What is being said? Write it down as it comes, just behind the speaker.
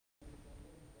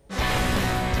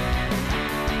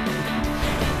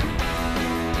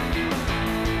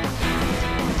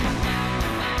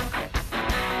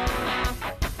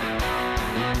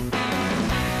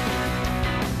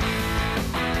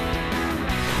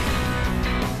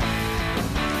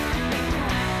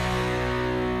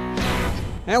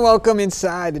And welcome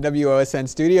inside the WOSN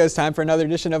studios. Time for another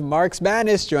edition of Mark's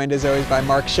Madness, joined as always by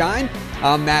Mark Shine.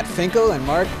 I'm Matt Finkel. And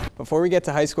Mark, before we get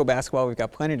to high school basketball, we've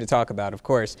got plenty to talk about, of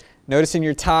course. Noticing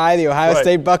your tie, the Ohio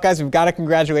State Buckeyes, we've got to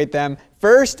congratulate them.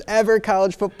 First ever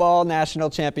college football playoff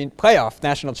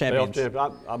national champions.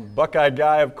 I'm a Buckeye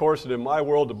guy, of course, and in my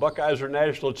world, the Buckeyes are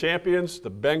national champions.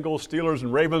 The Bengals, Steelers,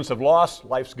 and Ravens have lost.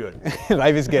 Life's good.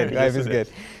 Life is good. Life is good.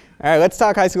 All right, let's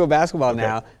talk high school basketball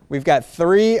now. We've got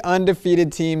 3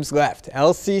 undefeated teams left: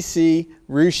 LCC,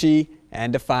 Russia,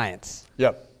 and Defiance.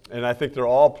 Yep, and I think they're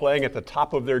all playing at the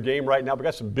top of their game right now. We've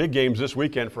got some big games this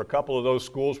weekend for a couple of those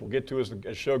schools we'll get to as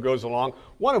the show goes along.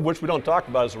 One of which we don't talk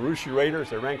about is the Russia Raiders.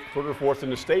 They're ranked 3rd or 4th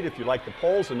in the state if you like the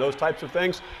polls and those types of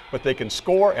things, but they can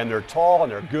score, and they're tall,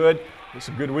 and they're good. It's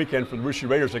a good weekend for the Russia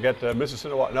Raiders. They got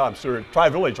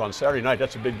Tri-Village on Saturday night.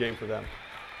 That's a big game for them.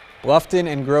 Bluffton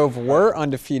and Grove were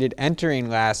undefeated entering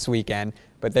last weekend,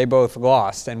 but they both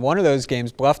lost. And one of those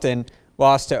games, Bluffton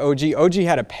lost to OG. OG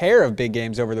had a pair of big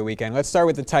games over the weekend. Let's start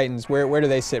with the Titans. Where do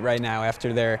they sit right now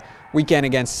after their weekend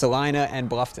against Salina and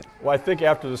Bluffton? Well, I think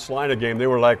after the Salina game, they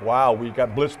were like, wow, we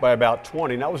got blitzed by about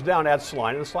 20. And that was down at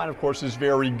Salina. And Salina, of course, is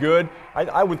very good.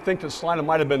 I would think that Salina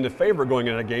might have been the favorite going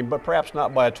into the game, but perhaps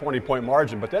not by a 20-point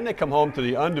margin. But then they come home to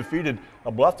the undefeated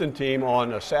Bluffton team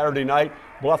on a Saturday night.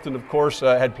 Bluffton, of course,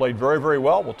 had played very, very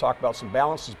well. We'll talk about some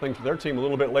balances, things for their team a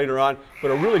little bit later on.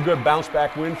 But a really good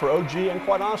bounce-back win for OG. And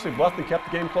quite honestly, Bluffton kept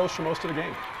the game close for most of the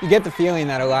game. You get the feeling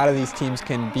that a lot of these teams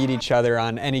can beat each other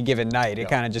on any given night. It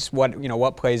kind of just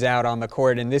what plays out on the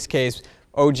court. In this case,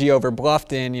 OG over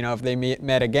Bluffton, if they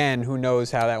met again, who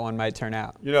knows how that one might turn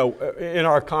out. In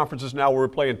our conferences now, we're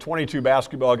playing 22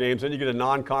 basketball games, then you get a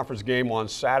non-conference game on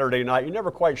Saturday night. You're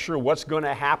never quite sure what's going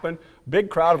to happen. Big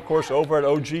crowd, of course, over at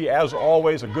OG. As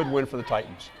always, a good win for the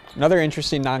Titans. Another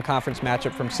interesting non-conference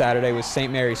matchup from Saturday was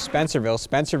St. Mary's Spencerville.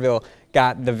 Spencerville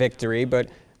got the victory, but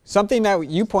something that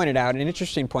you pointed out, an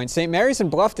interesting point, St. Mary's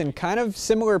and Bluffton kind of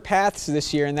similar paths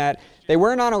this year in that they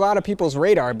weren't on a lot of people's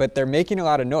radar, but they're making a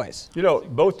lot of noise.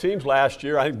 Both teams last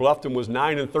year, I think Bluffton was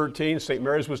 9-13, St.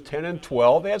 Mary's was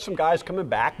 10-12. They had some guys coming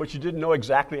back, but you didn't know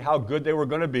exactly how good they were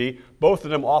going to be. Both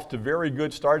of them off to very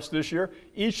good starts this year.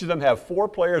 Each of them have 4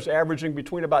 players averaging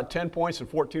between about 10 points and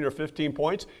 14 or 15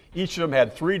 points. Each of them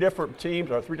had 3 different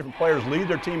players lead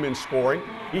their team in scoring.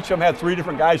 Each of them had 3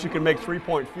 different guys who can make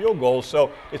 3-point field goals.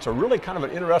 So it's a really kind of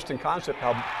an interesting concept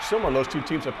how similar those two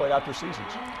teams have played out their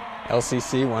seasons.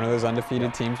 LCC, one of those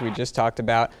undefeated teams we just talked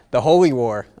about. The Holy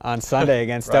War on Sunday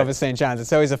against Delta St. John's.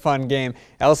 It's always a fun game.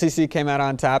 LCC came out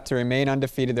on top to remain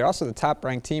undefeated. They're also the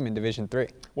top-ranked team in Division III.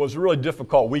 Well, it was a really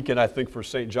difficult weekend, I think, for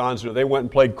St. John's. They went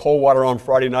and played Coldwater on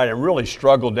Friday night and really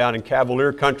struggled down in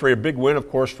Cavalier country. A big win, of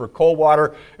course, for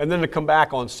Coldwater. And then to come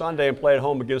back on Sunday and play at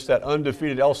home against that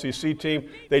undefeated LCC team.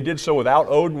 They did so without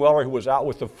Odenweller, who was out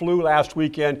with the flu last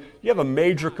weekend. You have a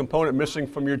major component missing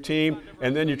from your team,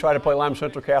 and then you try to play Lima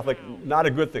Central Catholic. Not a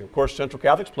good thing. Of course, Central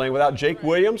Catholic's playing without Jake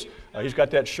Williams. He's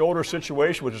got that shoulder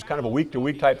situation, which is kind of a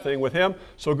week-to-week type thing with him.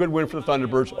 So a good win for the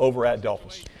Thunderbirds over at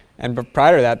Delphus. And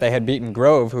prior to that, they had beaten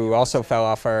Grove, who also fell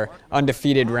off our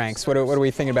undefeated ranks. What do we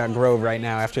think about Grove right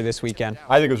now after this weekend?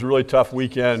 I think it was a really tough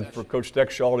weekend for Coach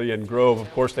Steck-Schulte and Grove.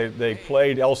 Of course, they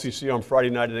played LCC on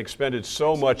Friday night and expended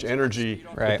so much energy.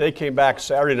 But they came back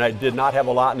Saturday night, did not have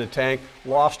a lot in the tank,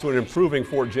 lost to an improving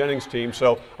Fort Jennings team.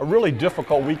 So a really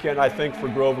difficult weekend, I think, for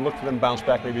Grove. And look for them to bounce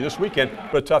back maybe this weekend,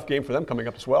 but a tough game for them coming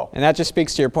up as well. And that just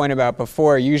speaks to your point about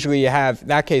before. Usually you have, in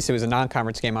that case, it was a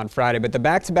non-conference game on Friday, but the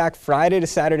back-to-back Friday to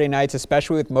Saturday nights,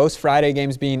 especially with most Friday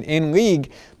games being in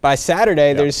league, by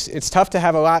Saturday, it's tough to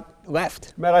have a lot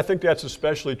left. Matt, I think that's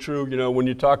especially true, when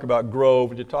you talk about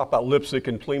Grove and you talk about Lipsick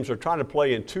and teams are trying to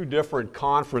play in 2 different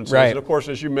conferences. And of course,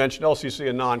 as you mentioned, LCC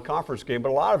a non-conference game, but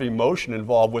a lot of emotion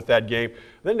involved with that game.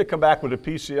 Then to come back with a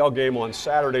PCL game on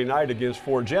Saturday night against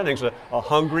Fort Jennings, a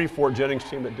hungry Fort Jennings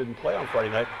team that didn't play on Friday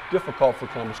night, difficult for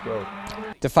Columbus Grove.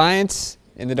 Defiance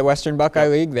in the Western Buckeye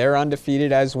League, they're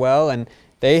undefeated as well, and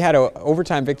they had an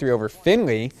overtime victory over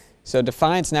Findlay. So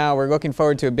Defiance now, we're looking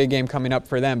forward to a big game coming up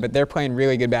for them, but they're playing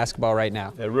really good basketball right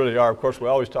now. They really are. Of course, we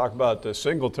always talk about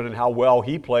Singleton and how well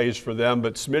he plays for them,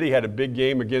 but Smitty had a big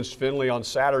game against Findlay on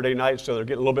Saturday night, so they're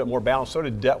getting a little bit more balance. So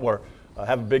did Detwer.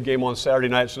 Have a big game on Saturday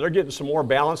night, so they're getting some more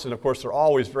balance, and of course they're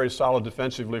always very solid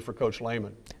defensively for Coach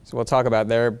Lehman. So we'll talk about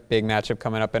their big matchup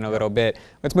coming up in a little bit.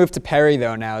 Let's move to Perry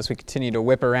though now as we continue to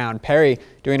whip around. Perry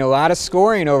doing a lot of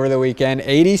scoring over the weekend,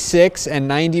 86 and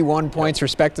 91 points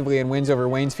respectively in wins over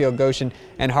Waynesfield, Goshen,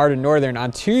 and Hardin Northern.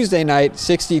 On Tuesday night,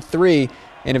 63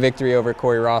 in a victory over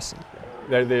Corey Rawson.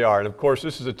 They are. And, of course,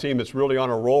 this is a team that's really on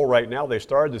a roll right now. They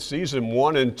started the season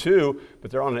 1-2, but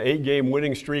they're on an 8-game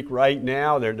winning streak right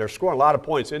now. They're scoring a lot of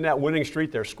points. In that winning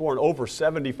streak, they're scoring over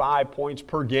 75 points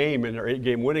per game in their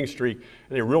 8-game winning streak.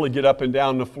 And they really get up and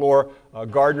down the floor.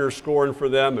 Gardner's scoring for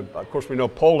them. And, of course, we know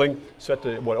Poling set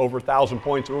to, over 1,000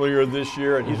 points earlier this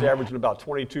year, and he's averaging about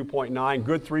 22.9.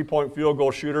 Good three-point field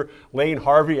goal shooter. Lane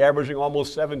Harvey averaging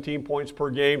almost 17 points per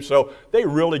game. So they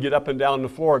really get up and down the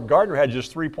floor. Gardner had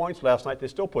just 3 points last night. They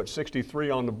still put 63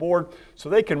 on the board. So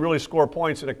they can really score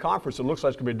points in a conference that looks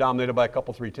like it's going to be dominated by a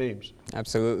couple, 3 teams.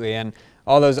 Absolutely. And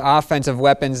all those offensive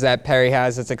weapons that Perry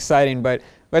has, it's exciting. But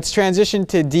let's transition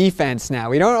to defense now.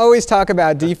 We don't always talk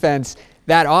about defense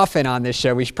that often on this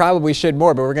show. We probably should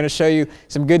more, but we're going to show you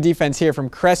some good defense here from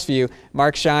Crestview.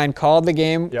 Mark Shine called the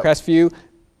game. Yep. Crestview,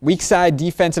 weak side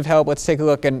defensive help. Let's take a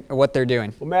look at what they're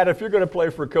doing. Well, Matt, if you're going to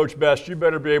play for Coach Best, you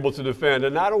better be able to defend,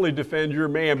 and not only defend your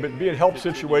man, but be in help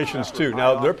situations too.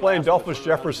 Now, they're playing Delphus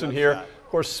Jefferson here. Of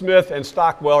course, Smith and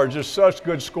Stockwell are just such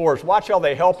good scorers. Watch how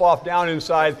they help off down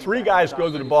inside. 3 guys go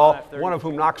to the ball, one of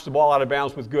whom knocks the ball out of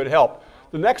bounds with good help.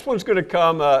 The next one's going to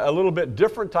come a little bit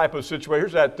different type of situation.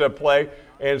 Here's that play,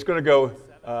 and it's going to go,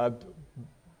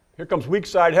 here comes weak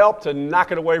side help to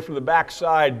knock it away from the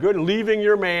backside. Good leaving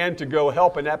your man to go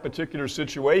help in that particular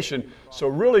situation. So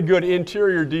really good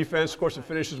interior defense. Of course, it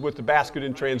finishes with the basket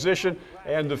in transition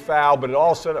and the foul, but it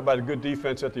all set up by the good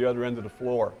defense at the other end of the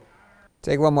floor.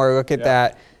 Take one more look at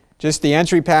that. Just the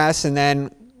entry pass and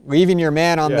then leaving your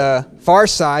man on the far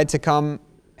side to come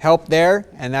help there,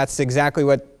 and that's exactly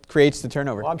what creates the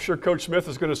turnover. Well, I'm sure Coach Smith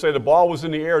is going to say the ball was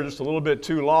in the air just a little bit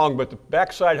too long, but the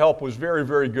backside help was very,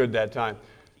 very good that time.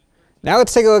 Now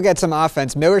let's take a look at some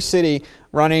offense. Miller City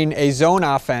running a zone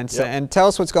offense, and tell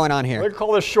us what's going on here. They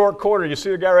call this short corner. You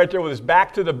see the guy right there with his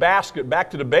back to the basket,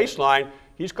 back to the baseline.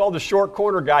 He's called the short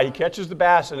corner guy. He catches the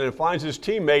basket and then finds his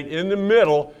teammate in the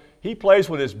middle. He plays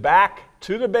with his back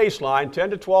to the baseline, 10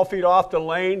 to 12 feet off the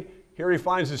lane. Here he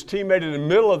finds his teammate in the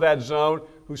middle of that zone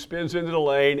who spins into the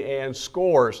lane and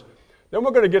scores. Then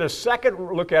we're going to get a second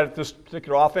look at this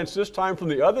particular offense, this time from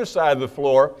the other side of the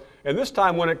floor. And this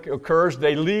time when it occurs,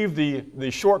 they leave the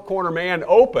short corner man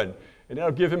open. And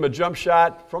that'll give him a jump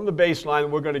shot from the baseline that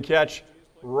we're going to catch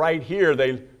right here.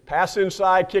 They pass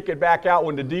inside, kick it back out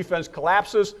when the defense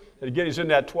collapses. And again, he's in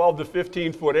that 12 to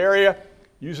 15-foot area,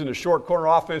 using the short corner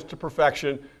offense to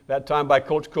perfection, that time by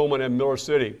Coach Kuhlman and Miller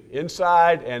City.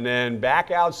 Inside and then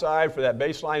back outside for that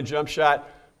baseline jump shot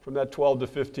from that 12 to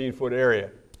 15-foot area.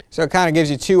 So it kind of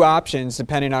gives you 2 options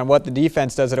depending on what the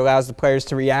defense does. It allows the players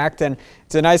to react, and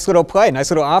it's a nice little play, nice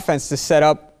little offense to set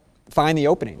up, find the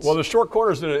openings. Well, the short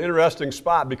corner is in an interesting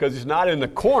spot because he's not in the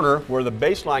corner where the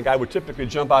baseline guy would typically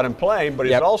jump out and play, but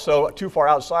he's also too far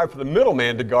outside for the middle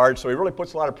man to guard, so he really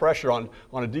puts a lot of pressure on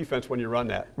a defense when you run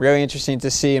that. Really interesting to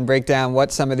see and break down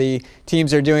what some of the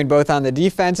teams are doing both on the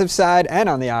defensive side and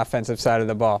on the offensive side of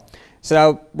the ball.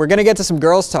 So we're going to get to some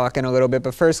girls talk in a little bit,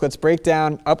 but first let's break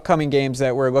down upcoming games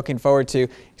that we're looking forward to.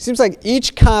 It seems like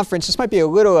each conference, this might be a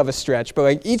little of a stretch, but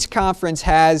like each conference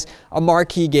has a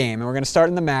marquee game, and we're going to start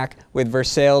in the MAC with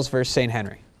Versailles versus St.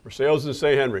 Henry. Versailles and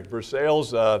St. Henry.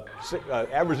 Versailles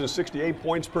averaging 68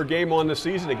 points per game on the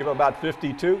season. They give up about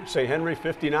 52. St. Henry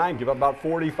 59, give up about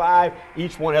 45.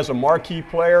 Each one has a marquee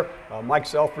player. Mike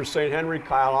Self for St. Henry,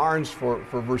 Kyle Arns for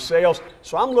Versailles.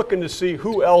 So I'm looking to see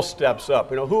who else steps up.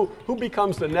 You know, who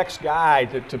becomes the next guy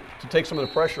to take some of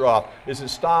the pressure off. Is it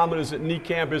Stammen? Is it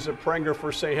Niekamp? Is it Prenger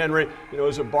for St. Henry? You know,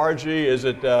 is it Bargy? Is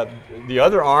it the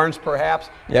other Arns perhaps?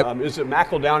 Is it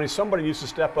McEldowney? Somebody needs to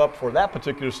step up for that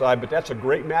particular side, but that's a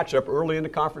great matchup early in the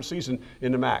conference season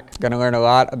in the MAC. Going to learn a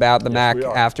lot about the MAC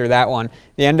after that one.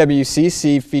 The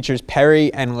NWCC features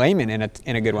Perry and Lehman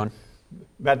in a good one.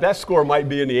 That score might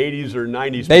be in the 80s or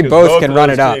 90s. They both can run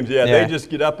it up. They just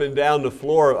get up and down the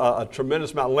floor a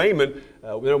tremendous amount. Lehman,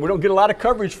 we don't get a lot of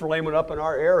coverage for Lehman up in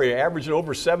our area, averaging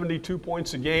over 72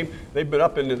 points a game. They've been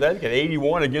up in at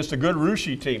 81 against a good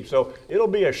Russia team. So it'll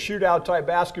be a shootout type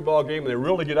basketball game, and they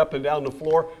really get up and down the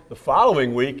floor. The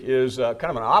following week is kind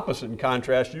of an opposite in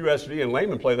contrast. USV and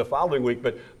Lehman play the following week,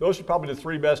 but those are probably the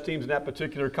 3 best teams in that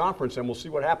particular conference, and we'll see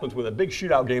what happens with a big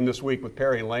shootout game this week with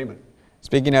Perry and Lehman.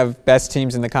 Speaking of best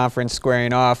teams in the conference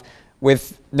squaring off,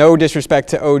 with no disrespect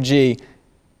to OG,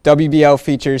 WBL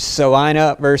features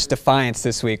Salina versus Defiance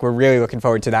this week. We're really looking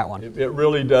forward to that one. It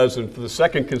really does, and for the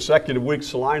second consecutive week,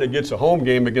 Salina gets a home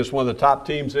game against one of the top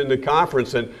teams in the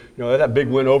conference, and you know that big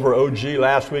win over OG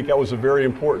last week, that was a very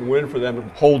important win for them to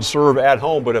hold serve at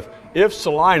home, but if if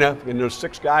Salina, and there's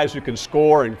 6 guys who can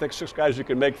score and 6 guys who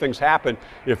can make things happen,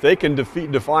 if they can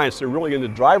defeat Defiance, they're really in the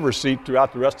driver's seat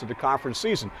throughout the rest of the conference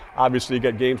season. Obviously, you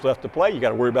got games left to play. You got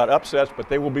to worry about upsets, but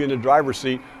they will be in the driver's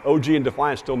seat. OG and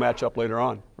Defiance still match up later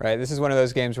on. Right. This is one of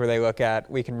those games where they look at,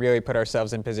 we can really put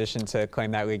ourselves in position to claim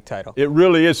that league title. It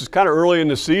really is. It's kind of early in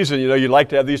the season. You know, you'd like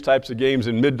to have these types of games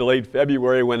in mid to late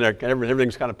February when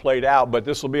everything's kind of played out, but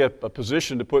this will be a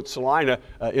position to put Salina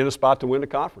in a spot to win the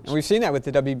conference. And we've seen that with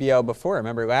the WBL before.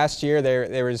 Remember last year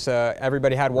there was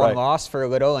everybody had one loss for a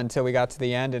little until we got to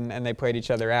the end and they played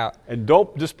each other out. And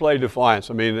don't just play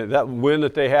Defiance. I mean, that win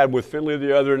that they had with Findlay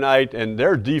the other night, and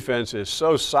their defense is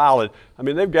so solid. I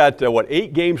mean, they've got,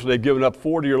 8 games where they've given up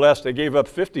 40 or less. They gave up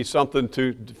 50-something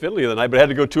to Findlay the other night, but had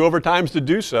to go 2 overtimes to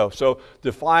do so. So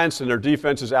Defiance and their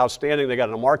defense is outstanding. They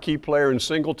got a marquee player in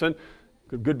Singleton.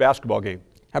 Good basketball game.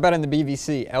 How about in the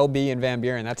BVC, LB and Van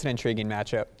Buren? That's an intriguing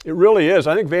matchup. It really is.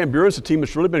 I think Van Buren's a team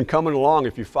that's really been coming along.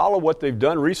 If you follow what they've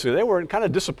done recently, they were kind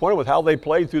of disappointed with how they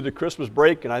played through the Christmas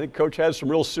break, and I think Coach has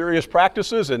some real serious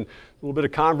practices and a little bit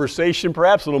of conversation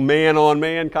perhaps, a little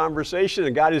man-on-man conversation,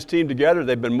 and got his team together.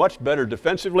 They've been much better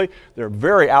defensively. They're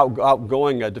very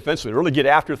outgoing defensively. They really get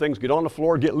after things, get on the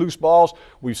floor, get loose balls.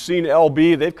 We've seen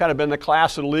LB. They've kind of been the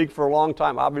class of the league for a long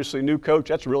time. Obviously, new coach.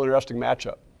 That's a really interesting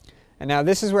matchup. And now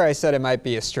this is where I said it might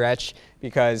be a stretch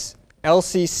because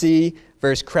LCC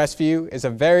versus Crestview is a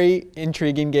very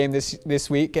intriguing game this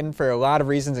weekend for a lot of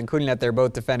reasons, including that they're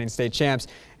both defending state champs.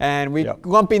 And we're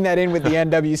lumping that in with the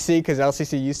NWC because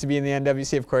LCC used to be in the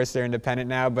NWC. Of course, they're independent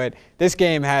now. But this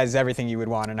game has everything you would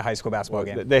want in a high school basketball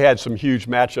game. They had some huge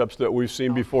matchups that we've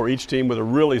seen before. Each team with a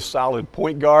really solid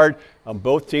point guard.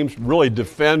 Both teams really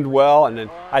defend well. And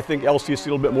then I think LCC is a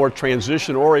little bit more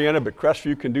transition-oriented, but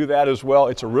Crestview can do that as well.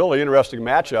 It's a really interesting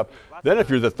matchup. Then if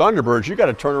you're the Thunderbirds, you got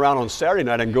to turn around on Saturday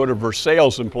night and go to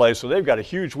Versailles and play. So they've got a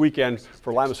huge weekend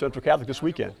for Lima Central Catholic this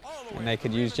weekend. And they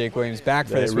could use Jake Williams back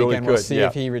for this weekend. We'll see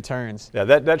if he returns. Yeah,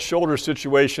 that shoulder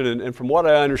situation, and from what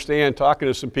I understand, talking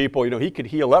to some people, he could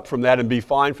heal up from that and be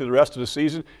fine for the rest of the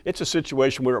season. It's a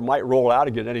situation where it might roll out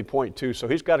again at any point, too. So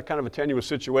he's got a kind of a tenuous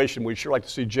situation. We'd sure like to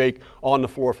see Jake on the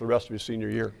floor for the rest of his senior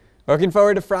year. Looking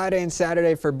forward to Friday and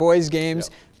Saturday for boys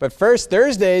games. But first,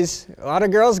 Thursdays, a lot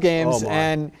of girls games.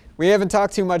 And we haven't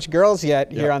talked too much girls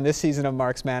yet here on this season of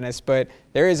Marks Madness, but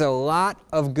there is a lot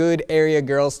of good area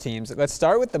girls teams. Let's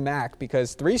start with the MAC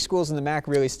because 3 schools in the MAC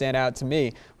really stand out to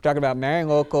me. We're talking about Marion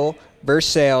Local,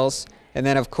 Versailles, and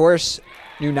then, of course,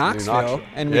 New Knoxville.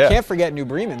 And we can't forget New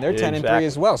Bremen. They're 10-3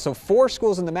 as well. So 4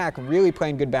 schools in the MAC really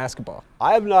playing good basketball.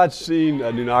 I have not seen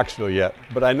New Knoxville yet,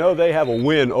 but I know they have a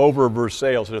win over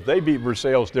Versailles. And if they beat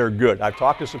Versailles, they're good. I've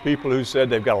talked to some people who said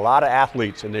they've got a lot of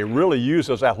athletes, and they really use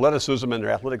those athleticism and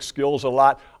their athletic skills a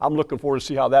lot. I'm looking forward to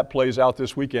see how that plays out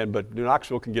this weekend, but New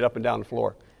Knoxville can get up and down the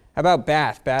floor. How about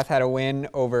Bath? Bath had a win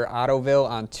over Ottoville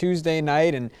on Tuesday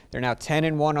night, and they're now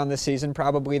 10-1 on the season,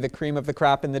 probably the cream of the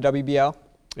crop in the WBL.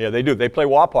 Yeah, they do. They play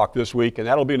Wapak this week, and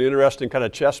that'll be an interesting kind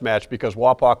of chess match because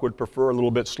Wapak would prefer a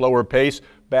little bit slower pace.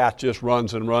 Bath just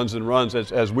runs and runs and runs.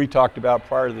 As we talked about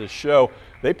prior to this show,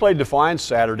 they played Defiance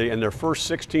Saturday, and their first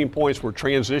 16 points were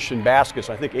transition baskets.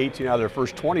 I think 18 out of their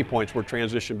first 20 points were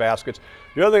transition baskets.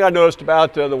 The other thing I noticed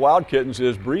about the Wild Kittens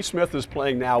is Bree Smith is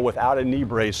playing now without a knee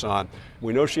brace on.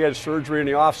 We know she had surgery in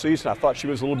the offseason. I thought she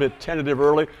was a little bit tentative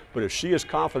early, but if she is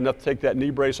confident enough to take that knee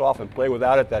brace off and play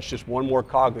without it, that's just one more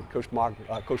cog that Coach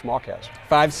Mock has.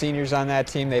 5 seniors on that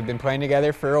team. They've been playing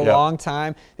together for a long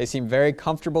time. They seem very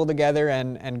comfortable together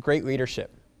and great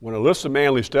leadership. When Alyssa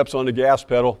Manley steps on the gas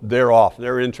pedal, they're off.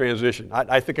 They're in transition.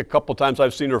 I think a couple times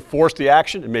I've seen her force the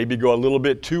action and maybe go a little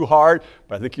bit too hard,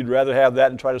 but I think you'd rather have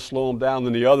that and try to slow them down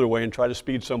than the other way and try to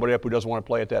speed somebody up who doesn't want to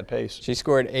play at that pace. She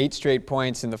scored 8 straight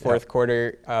points in the fourth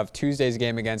quarter of Tuesday's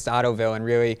game against Ottoville and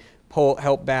really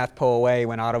help Bath pull away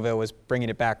when Ottoville was bringing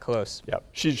it back close. Yeah,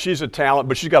 she's a talent,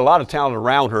 but she's got a lot of talent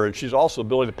around her, and she's also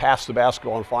ability to pass the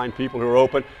basketball and find people who are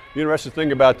open. The interesting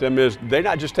thing about them is they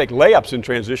not just take layups in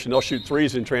transition, they'll shoot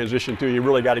threes in transition too. You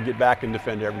really got to get back and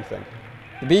defend everything.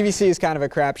 The BVC is kind of a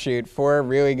crapshoot. 4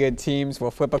 really good teams.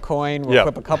 We'll flip a coin. We'll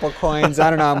flip a couple coins. I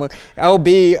don't know.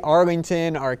 LB,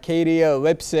 Arlington, Arcadia,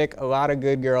 Lipsick, a lot of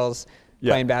good girls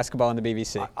playing basketball in the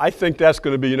BVC. I think that's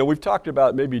going to be, we've talked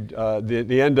about maybe the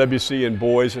NWC and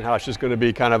boys and how it's just going to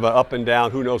be kind of up and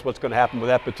down. Who knows what's going to happen with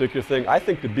that particular thing. I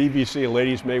think the BVC and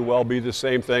ladies may well be the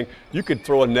same thing. You could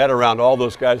throw a net around all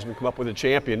those guys and come up with a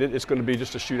champion. It's going to be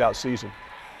just a shootout season.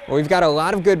 Well, we've got a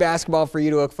lot of good basketball for you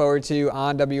to look forward to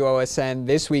on WOSN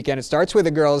this weekend. It starts with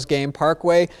a girls' game,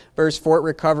 Parkway versus Fort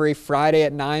Recovery, Friday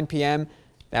at 9 p.m.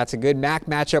 That's a good MAC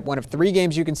matchup, one of 3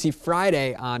 games you can see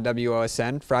Friday on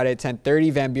WOSN. Friday at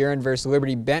 10:30, Van Buren versus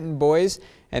Liberty Benton boys.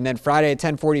 And then Friday at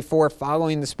 10:44,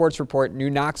 following the sports report, New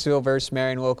Knoxville versus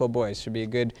Marion Local Boys. Should be a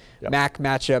good MAC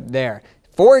matchup there.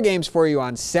 4 games for you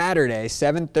on Saturday,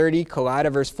 7:30,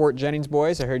 Kalida versus Fort Jennings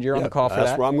boys. I heard you're on the call for that.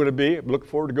 That's where I'm going to be. Looking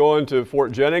forward to going to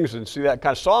Fort Jennings and see that.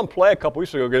 Kind of saw them play a couple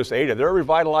weeks ago against Ada. They're a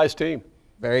revitalized team.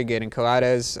 Very good, and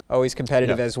Kalida is always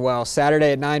competitive as well.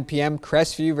 Saturday at 9 p.m.,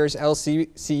 Crestview versus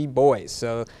LCC boys.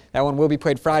 So that one will be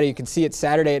played Friday. You can see it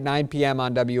Saturday at 9 p.m.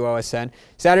 on WOSN.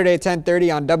 Saturday at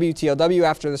 10:30 on WTLW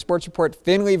after the sports report,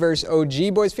 Findlay versus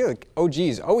OG boys. I feel like OG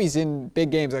is always in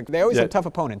big games. Like they always have tough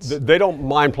opponents. They don't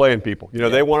mind playing people. You know,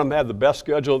 they want them to have the best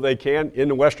schedule they can in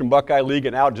the Western Buckeye League,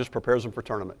 and out just prepares them for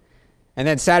tournament. And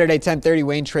then Saturday, 10:30,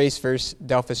 Wayne Trace versus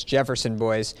Delphus Jefferson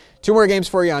boys. 2 more games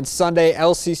for you on Sunday,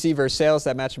 LCC versus Sales,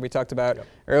 that matchup we talked about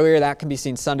earlier. That can be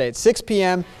seen Sunday at 6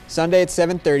 p.m., Sunday at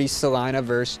 7:30, Salina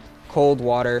versus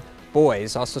Coldwater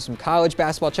boys. Also some college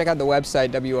basketball. Check out the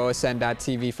website,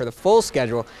 WOSN.TV, for the full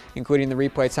schedule, including the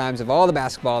replay times of all the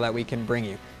basketball that we can bring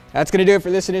you. That's going to do it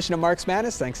for this edition of Marks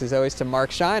Madness. Thanks as always to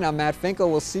Mark Shine. I'm Matt Finkel.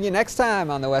 We'll see you next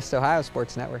time on the West Ohio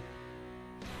Sports Network.